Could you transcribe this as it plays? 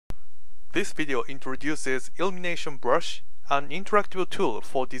This video introduces Illumination Brush, an interactive tool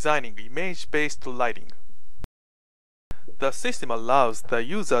for designing image-based lighting. The system allows the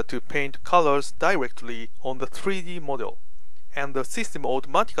user to paint colors directly on the 3D model, and the system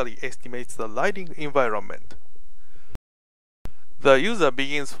automatically estimates the lighting environment. The user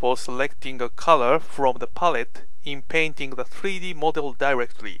begins for selecting a color from the palette in painting the 3D model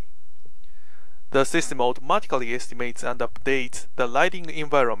directly. The system automatically estimates and updates the lighting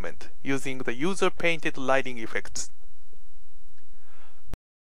environment using the user-painted lighting effects.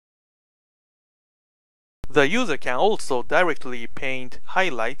 The user can also directly paint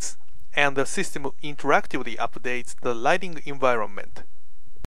highlights, and the system interactively updates the lighting environment.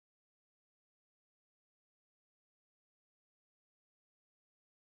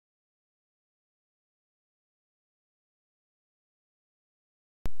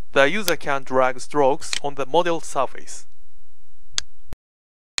 The user can drag strokes on the model surface.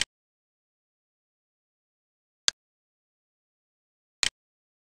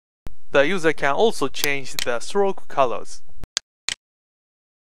 The user can also change the stroke colors.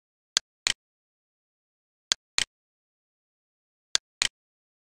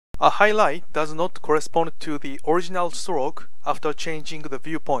 A highlight does not correspond to the original stroke after changing the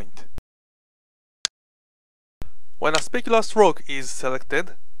viewpoint. When a specular stroke is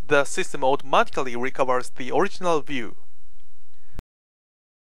selected, the system automatically recovers the original view.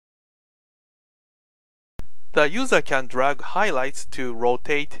 The user can drag highlights to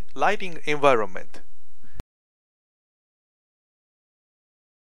rotate lighting environment.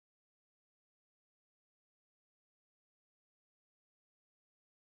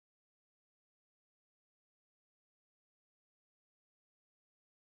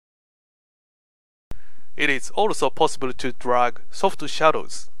 It is also possible to drag soft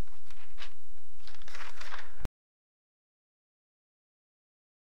shadows.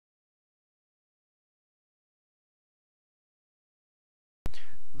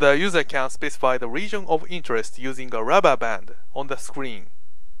 The user can specify the region of interest using a rubber band on the screen.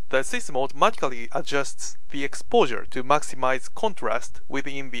 The system automatically adjusts the exposure to maximize contrast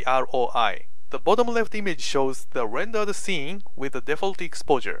within the ROI. The bottom left image shows the rendered scene with the default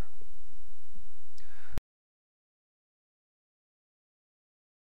exposure.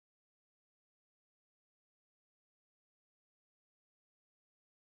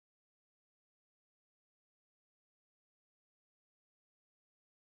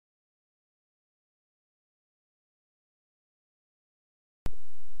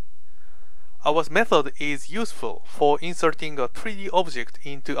 Our method is useful for inserting a 3D object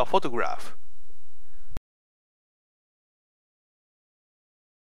into a photograph.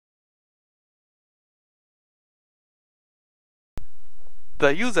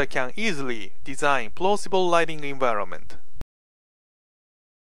 The user can easily design plausible lighting environment.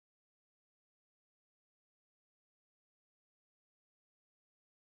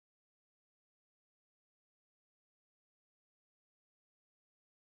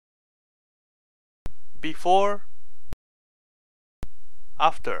 Before,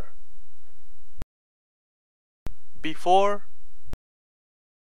 after. Before,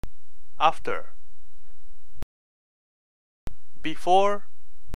 after. Before,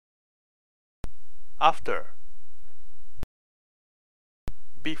 after.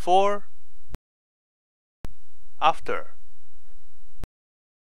 Before, after.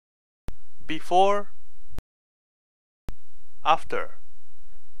 Before, after.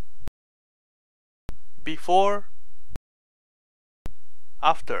 Before,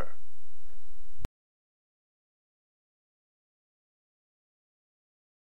 after.